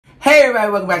Hey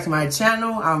everybody, welcome back to my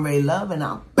channel. I'm Ray Love and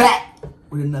I'm back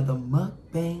with another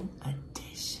mukbang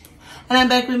edition. And I'm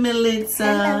back with Melissa.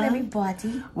 Hello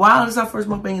everybody. Wow, this is our first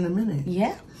mukbang in a minute.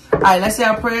 Yeah. Alright, let's say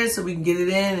our prayers so we can get it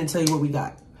in and tell you what we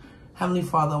got. Heavenly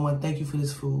Father, I want to thank you for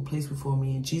this food placed before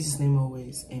me. In Jesus' name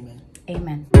always, amen.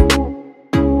 Amen.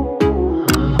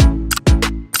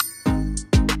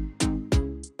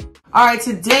 All right,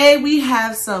 today we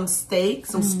have some steak,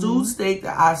 some stewed steak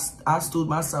that I stewed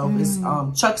myself. It's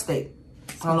chuck steak.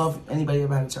 I don't know if anybody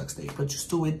ever had a chuck steak, but you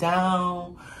stew it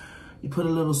down. You put a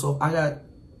little salt. I got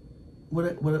what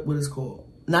is it called?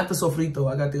 Not the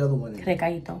sofrito. I got the other one.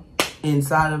 Recadito.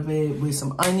 Inside of it with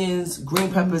some onions,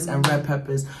 green peppers, and red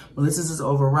peppers. Melissa's is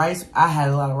over rice. I had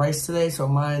a lot of rice today, so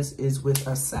mine is with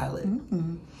a salad.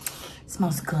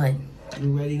 Smells good.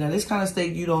 You ready? Now this kind of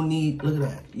steak you don't need. Look at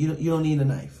that. You don't need a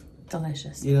knife.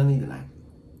 Delicious. You don't need a knife.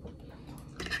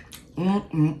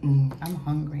 I'm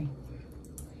hungry.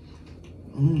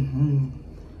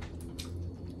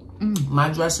 My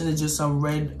dressing is just some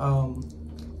red.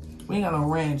 We ain't got no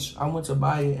ranch. I went to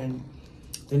buy it and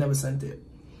they never sent it.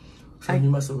 So you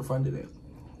must have refunded it.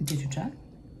 Did you check?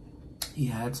 He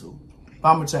had to. But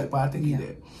I'm gonna check, but I think he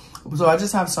did. So I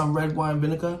just have some red wine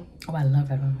vinegar. Oh, I love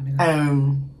red wine vinegar.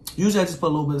 And usually I just put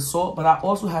a little bit of salt, but I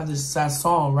also have this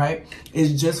sazon, right?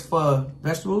 It's just for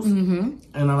vegetables, and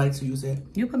I like to use it.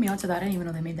 You put me onto that. I didn't even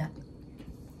know they made that.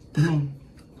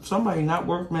 Somebody not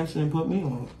worth mentioning put me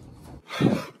on.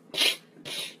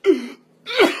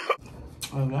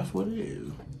 Oh, that's what it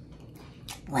is.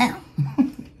 Wow.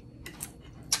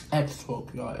 Extra,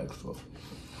 y'all, extra.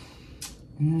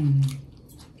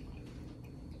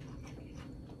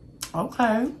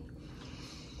 Okay.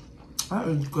 That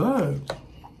is good.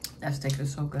 That steak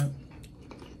is so good.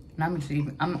 And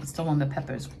I'm still on the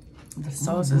peppers. The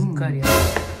sauce is good,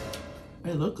 yeah.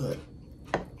 They look good.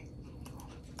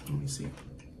 Let me see.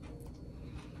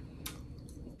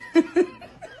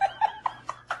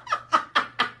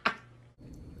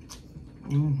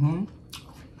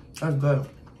 That's good.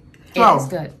 So, it's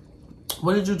good.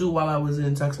 What did you do while I was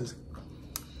in Texas?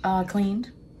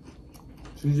 Cleaned.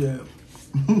 She did.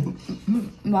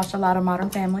 Watched a lot of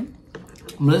Modern Family.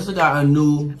 Melissa got a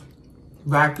new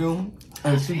vacuum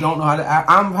and she don't know how to act.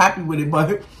 I'm happy with it,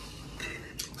 but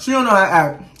she don't know how to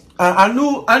act. I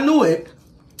knew it,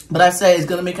 but I said it's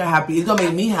gonna make her happy. It's gonna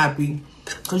make me happy.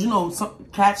 Cause you know, some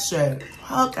cats shed.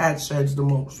 Her cat sheds the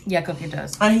most. Yeah, Cookie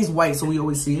does. And he's white, so we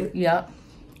always see it. Yep.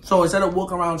 So instead of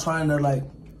walking around trying to like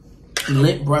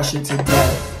lip brush it to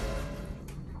death.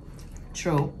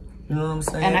 True. You know what I'm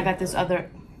saying? And I got this other.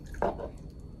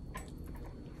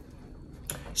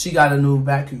 She got a new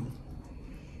vacuum.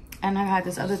 And I had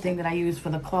this other thing that I use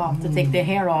for the cloth to take the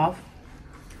hair off.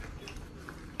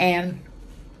 And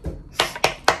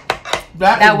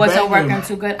that wasn't working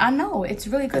too good. I know, it's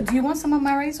really good. Do you want some of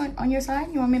my rice on your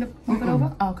side? You want me to move it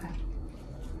over? Oh, okay.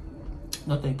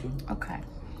 No, thank you. Okay.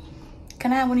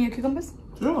 Can I have one of your cucumbers?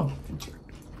 Sure.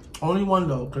 Only one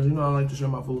though, because you know I like to share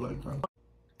my food like that.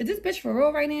 Is this bitch for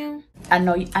real right now? I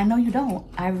know you don't.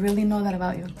 I really know that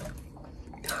about you.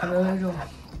 I really do.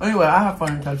 Anyway, I have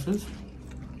fun in Texas.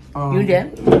 You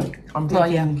did? I'm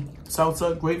drinking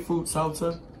salsa, grapefruit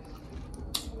salsa.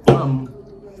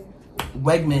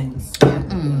 Wegmans.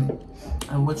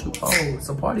 And what you, it's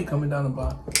a party coming down the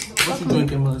block. What you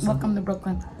drinking, Melissa? Welcome to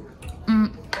Brooklyn.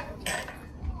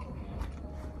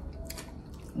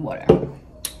 Water.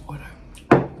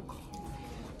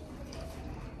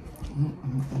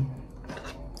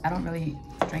 I don't really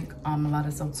drink a lot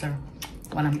of seltzer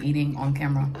when I'm eating on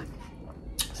camera.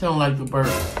 She don't like to burp.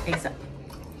 Exactly.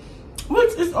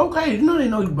 Which is okay. You know they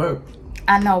know you burp.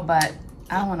 I know, but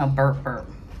I don't want to burp.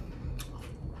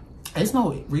 There's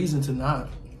no reason to not.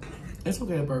 It's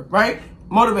okay to burp, right?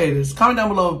 Motivators, comment down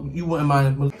below if you wouldn't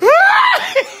mind.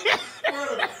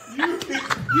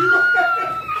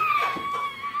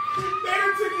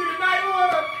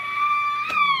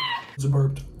 It's a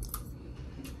burped.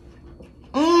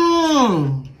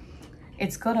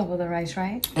 It's good over the rice,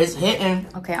 right? It's hitting.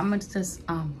 Okay, I'm gonna just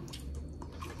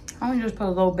put a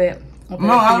little bit.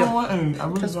 No, I don't want any. I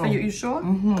really just don't. for you. You sure?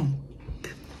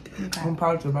 Okay. I'm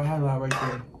positive I had a lot right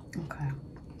there. Okay.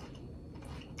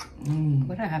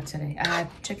 What did I have today? I had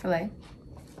Chick-fil-A.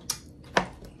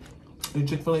 The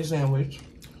Chick-fil-A sandwich.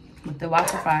 With the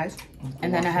waffle fries.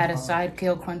 And then I had a side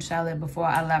kale crunch salad before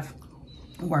I left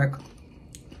work.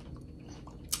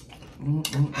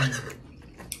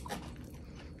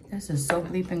 This is so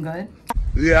bleeping good.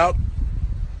 Yep.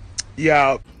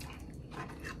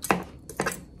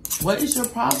 What is your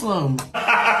problem?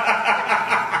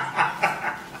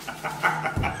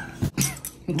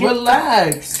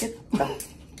 Relax.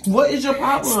 What is your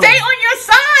problem? Stay on your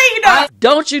side.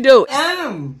 Don't you do it.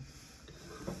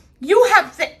 You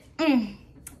have steak.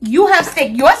 You have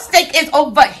steak. Your steak is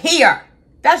over here.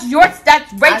 That's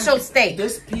Rachel's steak.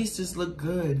 This piece just look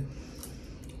good.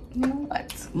 You know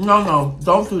what? No,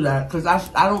 don't do that. Because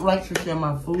I don't like to share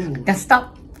my food. Then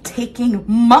stop taking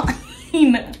mine.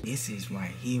 This is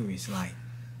right here is like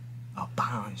a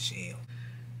bombshell.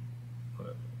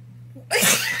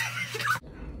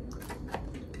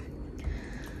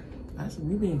 That's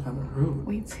me being kind of rude.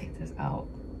 We take this out.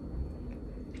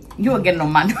 You are getting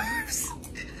on my nerves.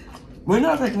 We're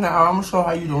not taking that out. I'm going to show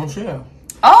how you don't share.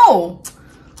 Oh.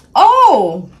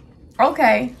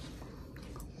 Okay.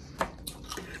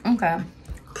 Okay.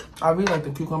 I really like the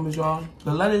cucumbers, y'all.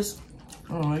 The lettuce,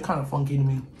 I don't know, it's kind of funky to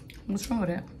me. What's wrong with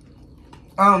it?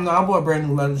 I don't know. I bought brand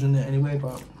new lettuce in there anyway,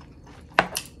 but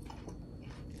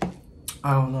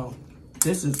I don't know.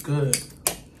 This is good.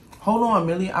 Hold on,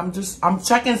 Millie. I'm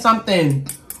checking something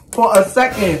for a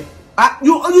second.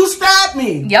 You stabbed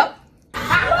me. Yep.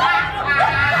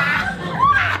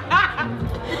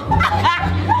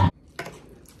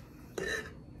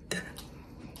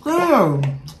 Damn.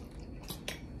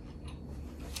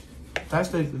 That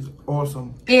steak is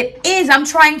awesome. It is. I'm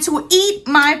trying to eat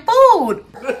my food.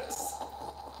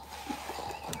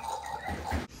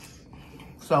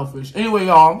 Selfish. Anyway,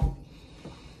 y'all.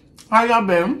 How y'all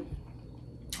been?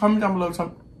 Comment down below.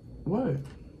 What?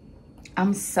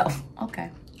 Okay.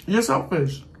 You're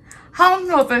selfish. How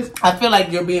selfish? I feel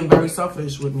like you're being very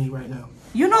selfish with me right now.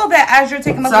 You know that as you're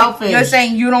taking my food, you're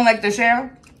saying you don't like to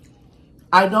share?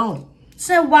 I don't.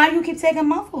 So why you keep taking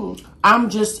my food?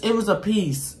 It was a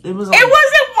piece. It wasn't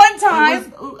one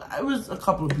time. It was a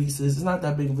couple of pieces. It's not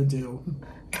that big of a deal.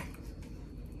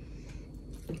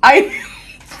 Are you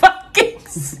fucking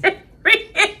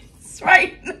serious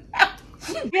right now?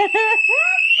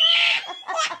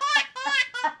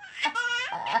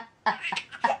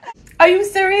 Are you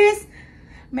serious?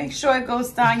 Make sure it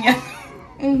goes Tanya.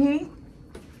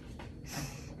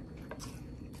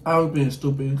 I was being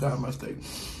stupid. You got my steak.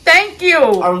 Thank you.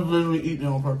 I was literally eating it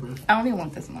on purpose. I don't even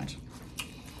want this much.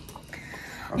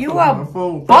 You are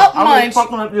butt munch.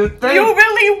 Fucking up your steak. You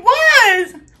really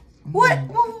was. What?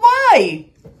 Well, why?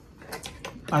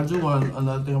 I do want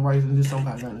another thing of rice and this don't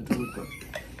have nothing to do with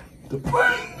the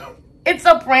prank. It's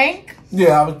a prank?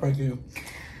 Yeah, I was pranking you.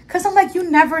 Cause I'm like, you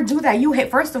never do that. You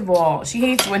hate. First of all, she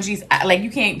hates when she's like,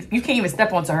 you can't even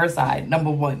step onto her side.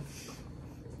 Number one.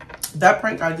 That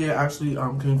prank idea actually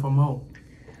came from Mo.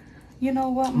 You know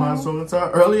what, Mo? My son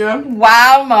earlier.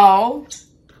 Wow, Mo.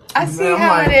 I see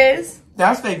how it is.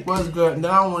 That steak was good. And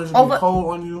then I don't want it to be cold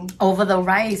on you. Over the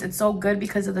rice. It's so good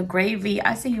because of the gravy.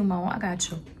 I see you, Mo. I got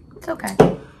you. It's okay.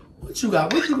 What you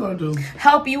got? What you gonna do?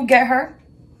 Help you get her?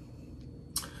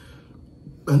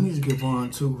 I need to get Vaughn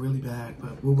too really bad,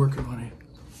 but we're working on it.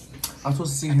 I'm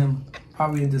supposed to see him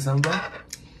probably in December.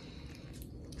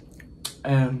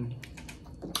 And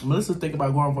Melissa's thinking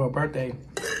about going for a birthday.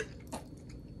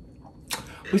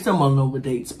 We still don't know the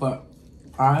dates, but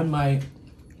I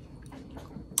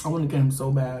want to get him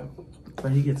so bad,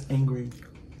 but he gets angry.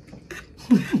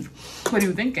 What are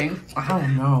you thinking? I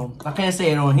don't know. I can't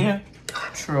say it on here.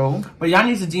 True. But y'all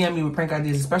need to DM me with prank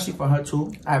ideas, especially for her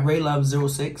too, at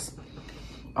RayLove06.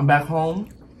 I'm back home.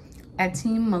 At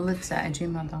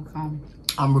teammelissa@gmail.com.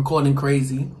 I'm recording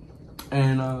crazy.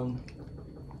 And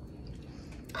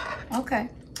okay.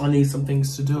 I need some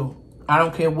things to do. I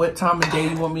don't care what time of day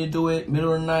you want me to do it.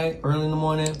 Middle of the night, early in the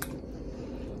morning.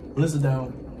 Melissa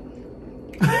down.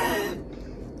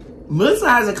 Melissa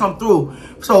hasn't come through.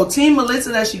 So Team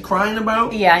Melissa that she crying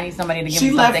about. Yeah, I need somebody to give me something.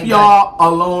 She left y'all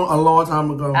alone a long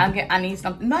time ago. I need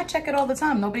something. No, I check it all the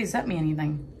time. Nobody sent me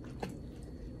anything.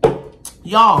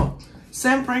 Y'all,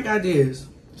 send prank ideas.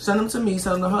 Send them to me,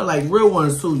 send them to her. Like real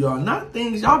ones too, y'all. Not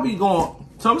things y'all be going.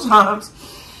 Sometimes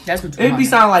that's what it be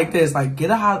sounding like this. Like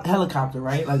get a helicopter,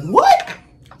 right? Like what?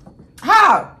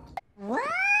 How? What?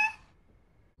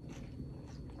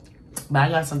 But I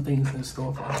got some things in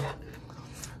store for her.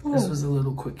 Ooh. This was a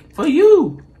little quick for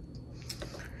you.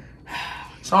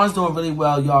 Sean's doing really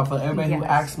well, y'all. For everybody who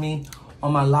asked me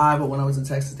on my live or when I was in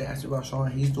Texas, they asked me about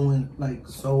Sean. He's doing like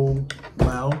so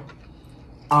well.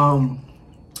 I'll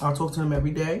talk to him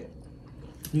every day.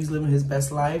 He's living his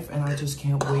best life, and I just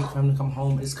can't wait for him to come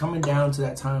home. It's coming down to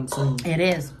that time soon. It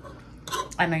is.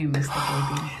 I know you missed the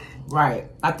baby.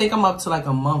 Right. I think I'm up to like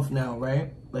a month now,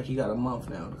 right? Like he got a month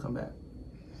now to come back.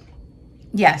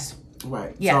 Yes.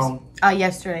 Right. Yes. So,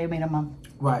 yesterday made a month.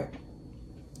 Right.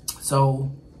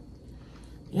 So,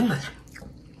 yeah.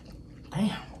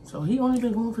 Damn. So he only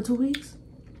been going for 2 weeks?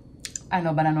 I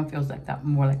know, but I know it feels like that.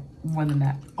 More than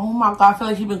that. Oh my God, I feel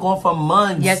like he been going for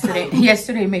months.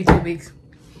 Yesterday made 2 weeks.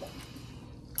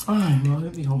 I know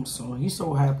he'll be home soon. He's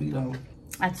so happy though.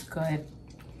 That's good.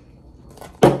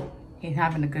 He's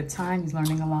having a good time. He's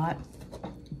learning a lot.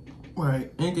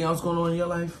 Right. Anything else going on in your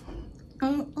life?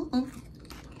 I'm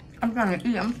trying to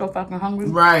eat. I'm so fucking hungry.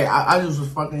 Right. I just was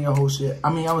fucking your whole shit.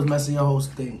 I mean, I was messing your whole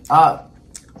thing up.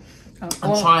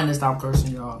 I'm trying to stop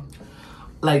cursing, y'all.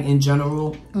 Like, in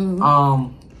general.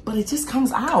 But it just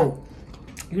comes out.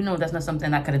 You know that's not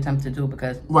something I could attempt to do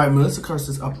because... Right. Melissa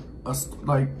curses up,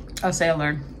 like... A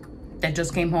sailor that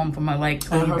just came home from a, like...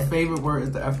 And her favorite word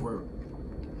is the F word.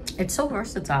 It's so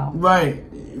versatile. Right.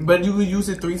 But you could use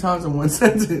it 3 times in one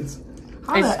sentence.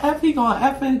 How the F he gonna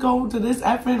F and go to this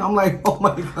F and I'm like, oh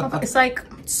my God. It's like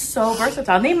so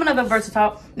versatile. Name another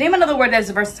word that's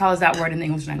as versatile as that word in the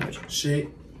English language. Shit.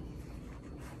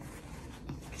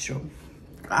 Sure.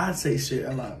 I'd say shit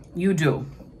a lot. You do.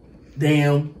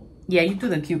 Damn. Yeah, you do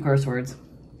the cute curse words.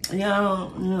 Yeah,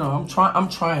 you know, I'm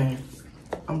trying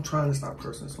to stop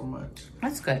cursing so much.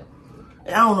 That's good.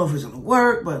 I don't know if it's gonna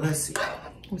work, but let's see.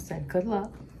 We said good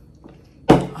luck.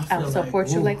 I'll support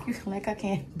you like I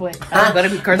can, but I'm gonna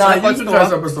be cursing nah, up a you store. can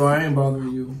curse up a store. I ain't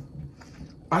bothering you.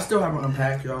 I still haven't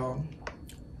unpacked, y'all.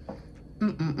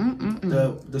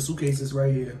 The suitcase is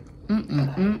right here. I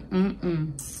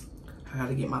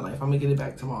gotta get my life. I'm gonna get it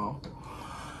back tomorrow.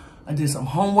 I did some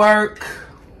homework.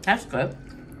 That's good.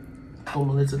 Oh,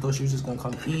 Melissa thought she was just gonna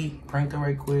come eat. Pranked her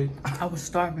right quick. I was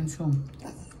starving too.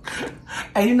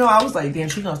 And you know, I was like, damn,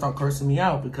 she gonna start cursing me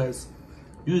out because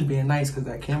you was being nice because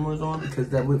that camera was on. Because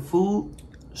that with food,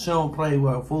 she don't play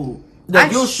well food.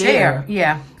 Like, you'll share,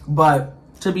 yeah. But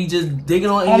to be just digging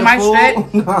on your my food,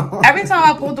 shit. No. Every time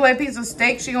I pulled away a piece of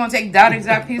steak, she gonna take that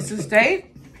exact piece of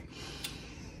steak.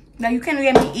 Now you can't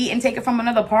let me eat and take it from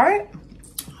another part.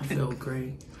 I feel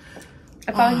great.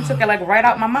 I thought you took it like right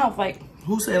out my mouth, like.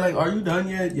 Who said like, are you done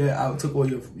yet? Yeah, I took all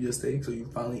your steak, so you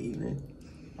finally eating it.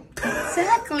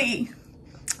 Exactly.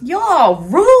 Y'all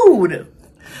rude.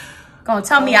 Gonna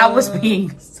tell me I was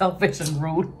being selfish and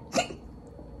rude.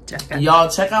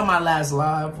 Y'all check out my last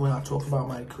live when I talk about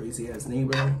my crazy ass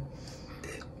neighbor.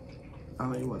 I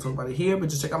don't even want to talk about it here, but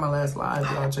just check out my last live.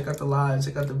 Y'all check out the live,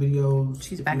 check out the videos.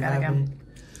 She's back at it again.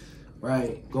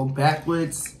 Right. Go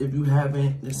backwards if you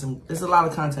haven't. There's a lot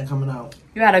of content coming out.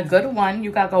 You had a good one.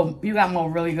 You got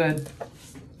more really good.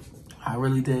 I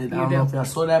really did. I don't know if y'all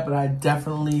saw that, but I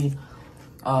definitely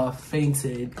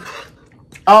fainted.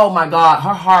 Oh my God,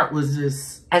 her heart was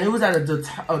just, and it was at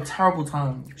a terrible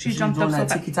time. She jumped up doing so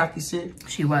that tiki-taki shit.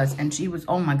 She was, and she was,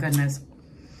 oh my goodness.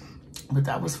 But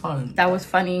that was fun. That was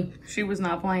funny. She was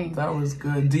not playing. That was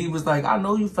good. D was like, I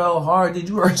know you fell hard. Did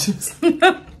you hurt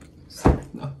yourself?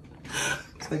 No.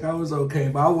 It's like I was okay,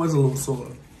 but I was a little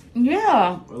sore.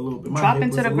 Yeah. A little bit. Dropping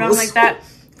to the ground like that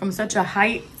from such a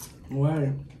height.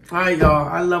 Right. All right, y'all.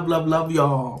 I love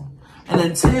y'all. And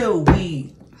until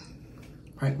we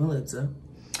prank Melissa.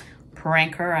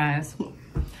 Prank her ass.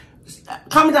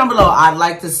 Comment down below. I'd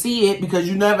like to see it because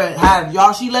you never have.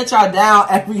 Y'all, she let y'all down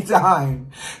every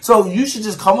time. So you should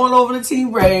just come on over to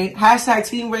Team Ray. Hashtag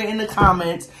Team Ray in the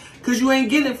comments. Because you ain't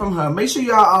getting it from her. Make sure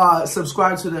y'all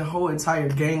subscribe to the whole entire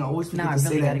gang. I always forget to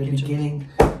say that in the beginning.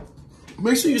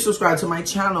 Make sure you subscribe to my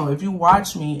channel. If you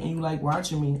watch me and you like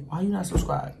watching me, why you not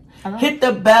subscribed? Hello? Hit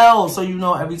the bell so you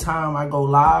know every time I go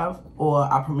live or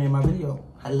I premiere my video.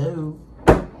 Hello.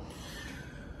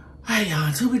 Alright, y'all.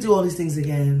 Until we do all these things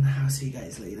again, I'll see you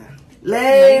guys later.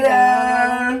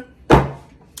 Later.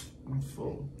 I'm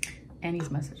full. And he's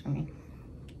messaging me.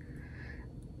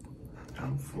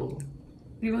 I'm full.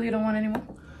 You really don't want any more?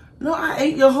 No, I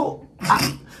ate your whole...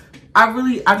 You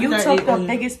took the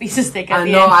biggest piece of steak at I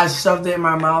the know, end. I shoved it in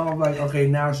my mouth. I'm like, okay,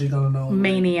 now she's gonna know.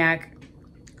 Maniac.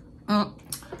 I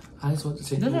just want to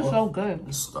take This is so good.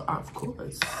 Of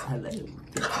course. Hello.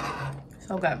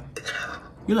 So good.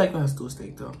 You like my stew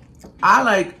steak, though. I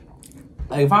like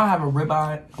if I have a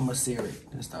ribeye, I'm gonna sear it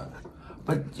and stuff.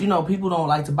 But, you know, people don't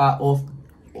like to buy off,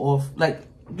 like,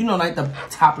 you know, like the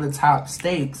top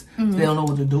steaks. They don't know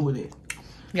what to do with it.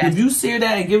 Yes. If you sear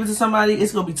that and give it to somebody,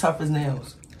 it's going to be tough as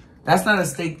nails. That's not a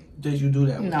steak that you do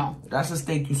that with. No. That's a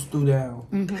steak you stew down.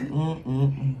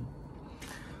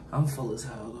 I'm full as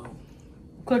hell, though.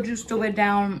 Could you stew it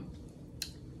down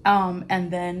and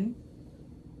then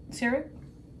sear it?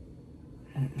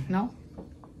 No?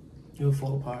 It'll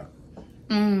fall apart.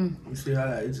 You see how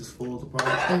it just falls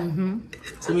apart?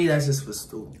 To me, that's just for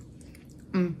stew.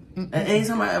 And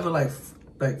anytime I ever, like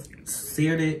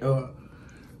seared it or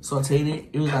sauteed it,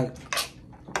 it was like...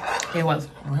 It was.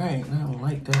 Right, I don't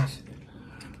like that shit.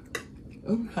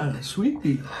 I'm kind of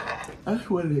sleepy. That's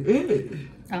what it is.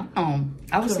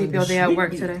 I was sleepy all day at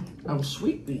work today. I'm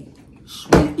sleepy.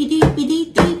 Sweepy deepy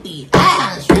deep deepy.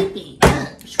 Ah, sweepy.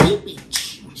 Sweepy.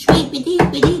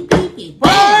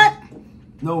 What?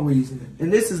 No reason.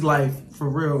 And this is life for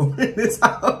real in this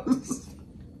house.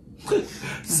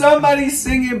 Somebody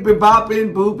singing,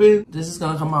 bopping, booping. This is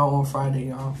gonna come out on Friday,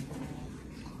 y'all.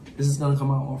 This is gonna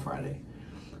come out on Friday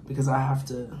because I have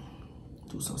to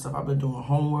do some stuff. I've been doing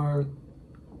homework,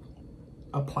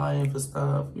 applying for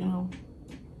stuff, you know.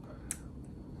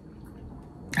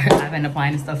 I've been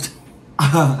applying to stuff too.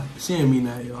 She didn't mean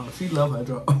that, y'all. She love her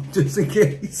job, just in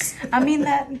case. I mean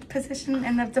that position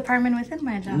in the department within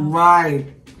my job. Right.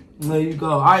 There you go.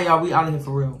 All right, y'all. We out of here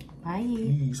for real. Bye.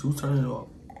 Jeez, who's turning it off?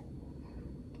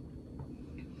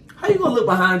 How you gonna look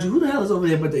behind you? Who the hell is over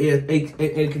there but the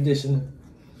air conditioner?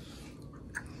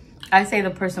 I say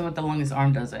the person with the longest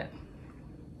arm does it.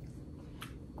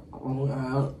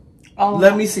 Oh,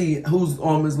 let me see whose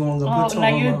arm is longer. Oh, Put your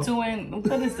now arm you're out. doing,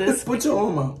 what is this? Put your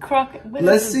arm out.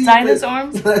 Let's see. Dinah's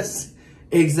arms?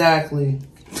 Exactly.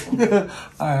 All right,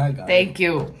 I got it. Thank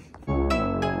you.